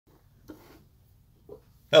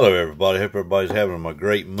Hello everybody, hope everybody's having a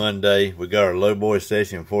great Monday. We got our low boy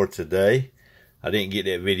session for today. I didn't get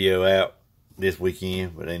that video out this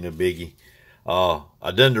weekend, but ain't no biggie.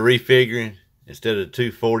 I done the refiguring instead of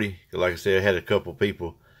 240, because like I said, I had a couple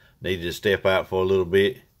people needed to step out for a little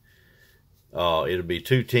bit. It'll be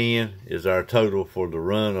 210 is our total for the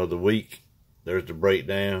run of the week. There's the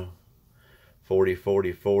breakdown, 40,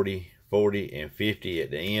 40, 40, 40, and 50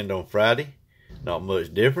 at the end on Friday. Not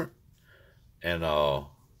much different. And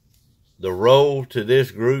the roll to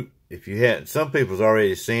this group, if you hadn't, some people's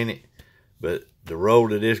already seen it, but the roll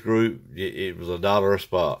to this group, it was $1 a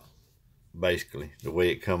spot. Basically, the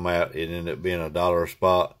way it come out, it ended up being $1 a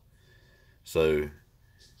spot. So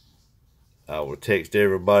I will text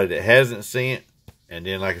everybody that hasn't sent. And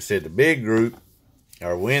then, like I said, the big group,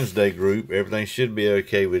 our Wednesday group, everything should be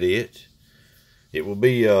okay with it. It will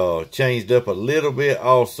be changed up a little bit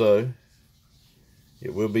also.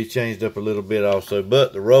 It will be changed up a little bit also,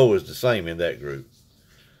 but the roll is the same in that group.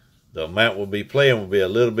 The amount we'll be playing will be a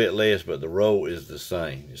little bit less, but the roll is the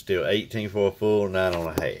same. It's still 18 for a full, 9 on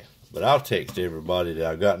a half. But I'll text everybody that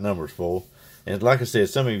I got numbers for. And like I said,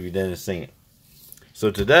 some of you didn't see it. So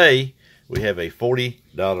today, we have a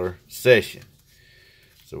 $40 session.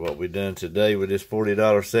 So what we done today with this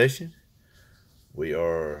 $40 session, we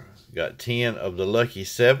got 10 of the lucky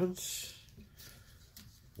sevens.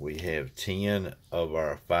 We have 10 of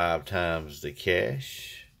our 5 times the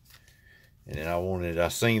cash. And then I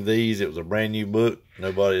seen these. It was a brand new book.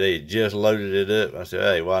 They had just loaded it up. I said,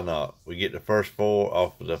 hey, why not? We get the first 4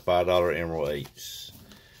 off of the $5 Emerald 8s.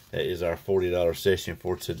 That is our $40 session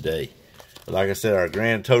for today. But like I said, our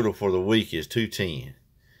grand total for the week is 210.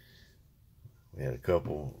 We had a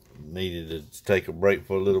couple needed to take a break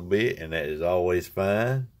for a little bit, and that is always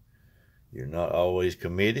fine. You're not always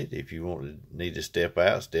committed. If you need to step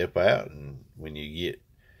out, step out. And when you get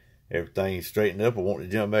everything straightened up or want to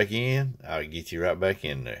jump back in, I'll get you right back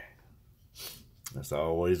in there. That's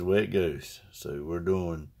always the way it goes. So we're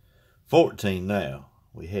doing 14 now.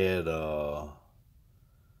 We had, I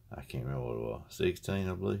can't remember what it was, 16,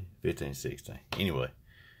 I believe, 15, 16. Anyway,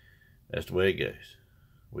 that's the way it goes.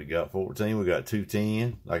 We got 14, we got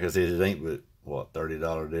 210. Like I said, it ain't but, what,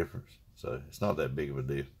 $30 difference. So it's not that big of a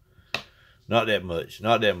deal. Not that much.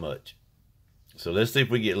 Not that much. So let's see if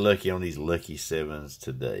we get lucky on these lucky sevens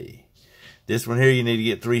today. This one here, you need to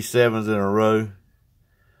get 3 sevens in a row.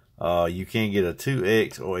 You can get a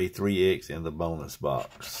 2X or a 3X in the bonus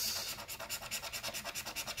box.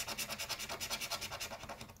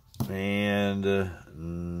 And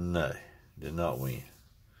no, did not win.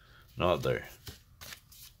 Not there.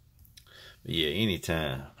 But yeah,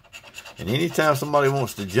 anytime. And anytime somebody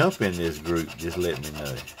wants to jump in this group, just let me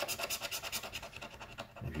know.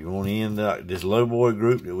 If you want to end this low boy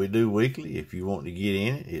group that we do weekly, if you want to get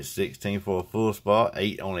in it, it's 16 for a full spot,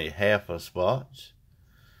 8 on a half a spot.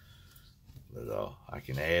 But I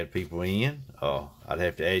can add people in. I'd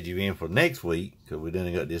have to add you in for next week because we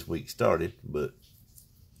done got this week started, but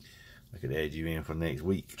I could add you in for next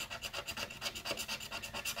week.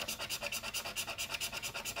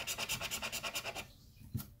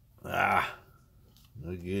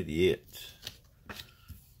 No good yet.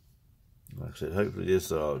 Like I said, hopefully this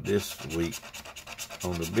week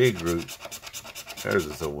on the big group, there's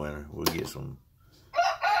us a winner. We'll get some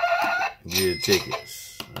good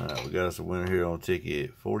tickets. All right, we got us a winner here on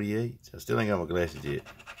ticket 48. I still ain't got my glasses yet.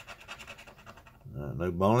 No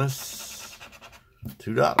bonus.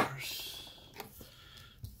 $2. I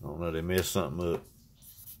don't know, they messed something up.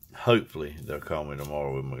 Hopefully they'll call me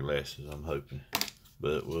tomorrow with my glasses. I'm hoping,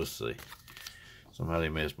 but we'll see. Somehow they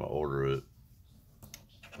messed my order up.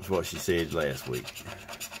 That's what she said last week.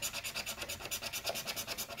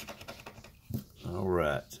 All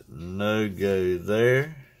right, no go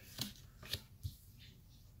there.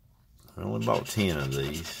 I only bought 10 of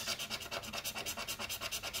these.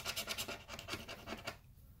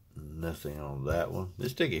 Nothing on that one.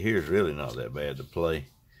 This ticket here is really not that bad to play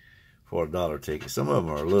for $1 ticket. Some of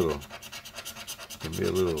them are can be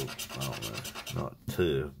a little, I don't know, not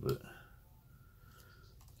tough, but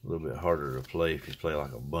a little bit harder to play if you play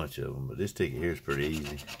like a bunch of them. But this ticket here is pretty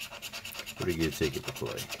easy. Pretty good ticket to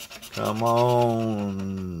play. Come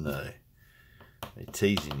on. No. They're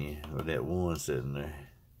teasing you with that 1 sitting there.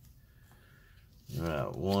 All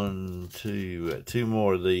right, 1, 2. We got 2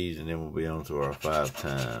 more of these, and then we'll be on to our 5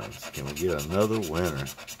 times. Can we get another winner?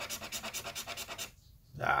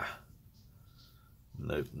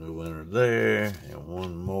 Nope, no winner there. And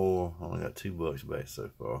 1 more. Only got $2 back so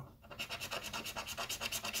far.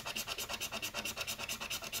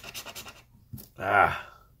 Ah,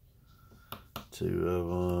 2 of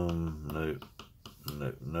them. Nope.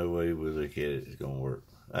 No way we look at it, it's gonna work.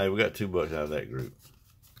 Hey, we got $2 out of that group.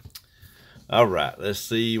 All right, let's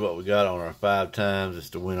see what we got on our 5 times. It's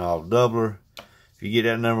the win all doubler. If you get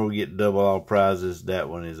that number, we get double all prizes. That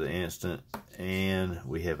one is an instant. And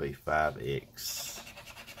we have a 5X.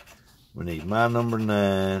 We need my number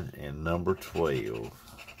 9 and number 12.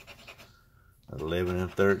 11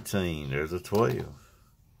 and 13. There's a 12.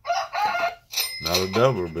 Not a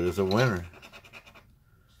doubler, but it's a winner.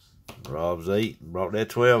 Rob's 8. Brought that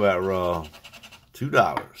 12 out, Rob.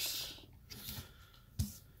 $2.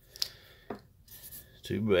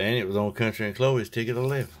 And it was on Country and Chloe's ticket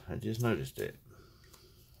 11. I just noticed that.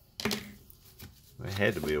 It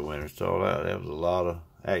had to be a winner. It's all out. That was a lot of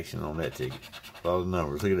action on that ticket. A lot of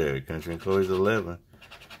numbers. Look at that. Country and Chloe's 11.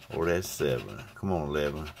 Or that's 7. Come on,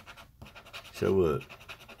 11. Show up.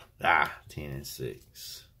 10 and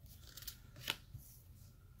 6.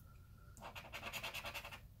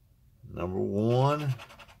 Number 1.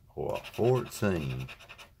 What? 14.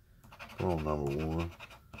 Come on, number 1.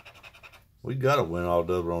 We got to win all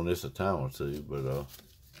double on this a time or two, but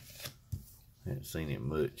haven't seen it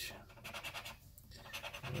much.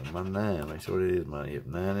 My 9, make sure it is my 9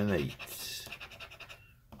 and 8.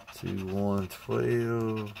 2, 1,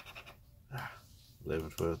 12. 11,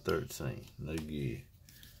 12, 13. No good.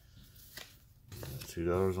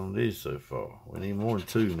 $2 on this so far. We need more than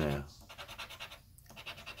 2 now.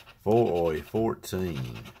 14.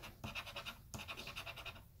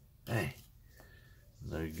 Hey.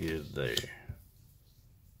 No good there.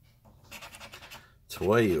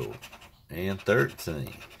 12 and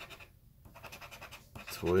 13.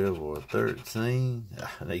 12 or 13.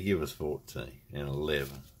 They give us 14 and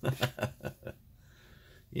 11.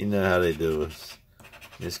 You know how they do us.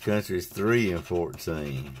 This country's 3 and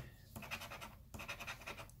 14.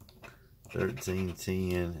 13,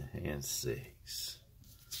 10, and 6.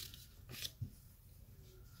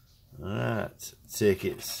 Alright,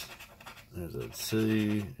 tickets. There's a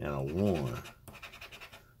 2 and a 1.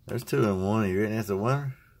 There's 2 and 1. You reckon that's a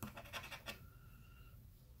winner?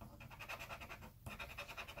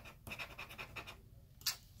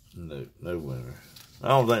 No, no winner. I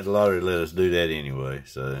don't think the lottery let us do that anyway,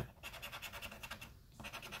 so.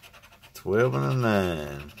 12 and a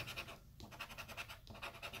 9.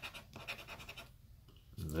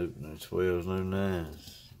 Nope, no 12s, no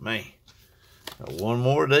 9s. Man. Got one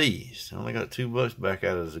more of these. Only got $2 back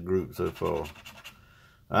out of the group so far. All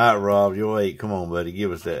right, Rob, you're 8. Come on, buddy.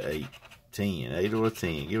 Give us that 8. 10. 8 or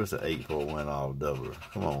 10. Give us an 8 for a win all doubler.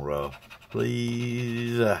 Come on, Rob.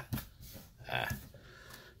 Please.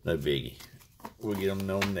 No biggie. We'll get them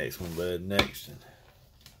on the next one, bud. Next one.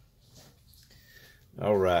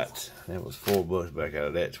 All right. That was $4 back out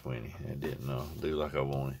of that 20. That didn't do like I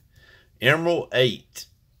wanted. Emerald 8.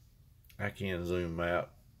 I can zoom out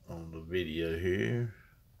on the video here.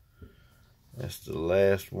 That's the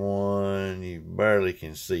last one. You barely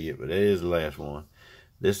can see it, but that is the last one.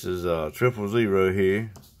 This is 000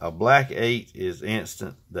 here. A black 8 is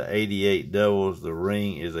instant. The 88 doubles. The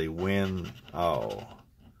ring is a win all.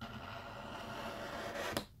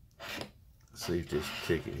 Let's see if this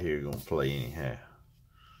ticket here gonna play anyhow.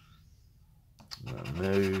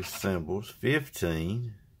 No symbols.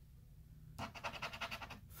 15.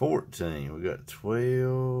 14. We got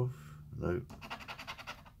 12. Nope.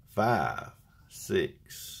 5.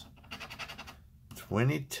 6.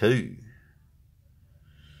 22.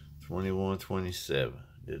 21, 27.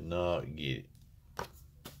 Did not get it.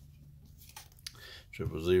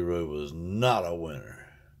 000 was not a winner.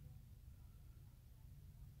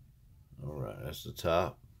 Alright, that's the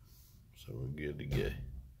top. So we're good to go.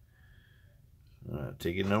 Alright,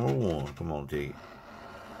 ticket number 1. Come on, ticket.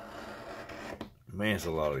 Man, it's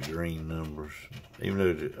a lot of green numbers. Even though,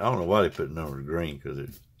 I don't know why they put numbers green, because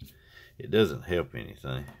it doesn't help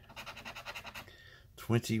anything.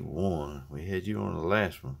 21. We had you on the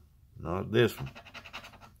last one. Not this one.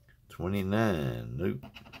 29. Nope.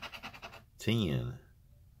 10.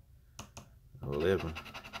 11.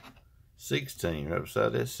 16. Right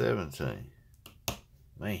beside that 17.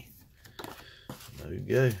 Man. There you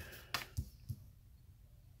go.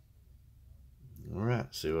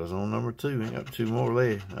 Alright, see what's on number 2. We got 2 more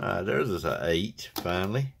left. Alright, there's us an 8,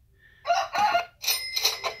 finally.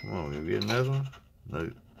 Come on, we get another one?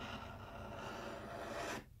 Nope.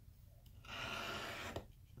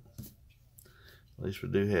 At least we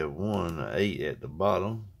do have one, an 8 at the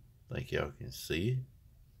bottom. I think y'all can see it.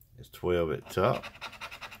 It's 12 at the top.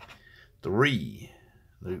 3.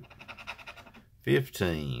 Nope.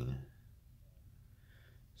 15.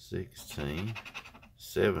 16.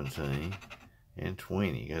 17. And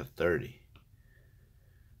 20. Got 30.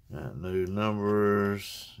 No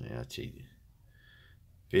numbers. Yeah, I cheated.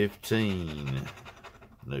 15.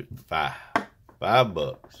 No,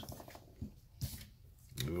 $5.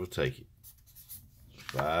 We will take it.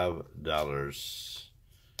 $5.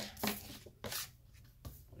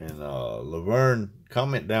 And Laverne,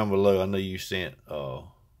 comment down below. I know you didn't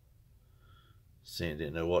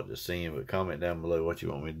know what to send, but comment down below what you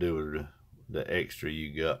want me to do with the extra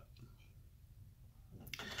you got.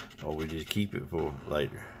 Or we just keep it for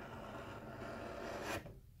later.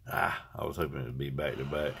 I was hoping it would be back to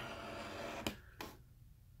back.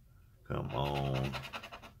 Come on.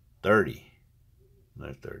 30.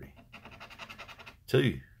 No, 30.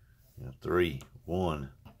 2. 3. 1.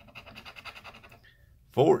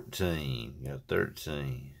 14. Got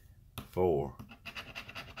 13. 4.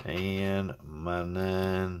 And my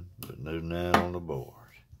 9. But no 9 on the board.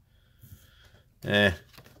 That's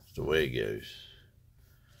the way it goes.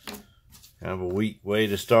 Kind of a weak way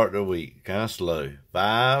to start the week. Kind of slow.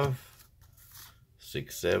 5,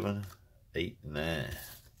 6, 7, 8, 9.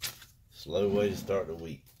 Slow way to start the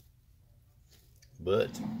week.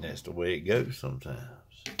 But that's the way it goes sometimes.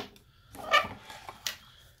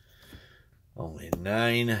 Only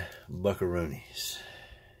 9 buckaroonies.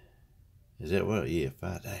 Is that what? Yeah,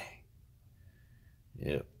 5 days.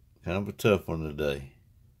 Yep. Kind of a tough one today.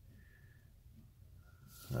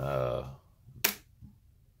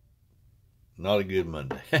 Not a good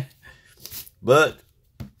Monday. But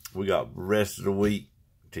we got the rest of the week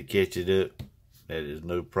to catch it up. That is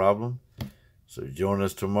no problem. So join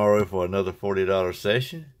us tomorrow for another $40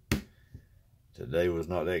 session. Today was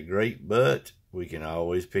not that great, but we can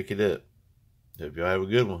always pick it up. Hope y'all have a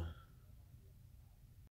good one.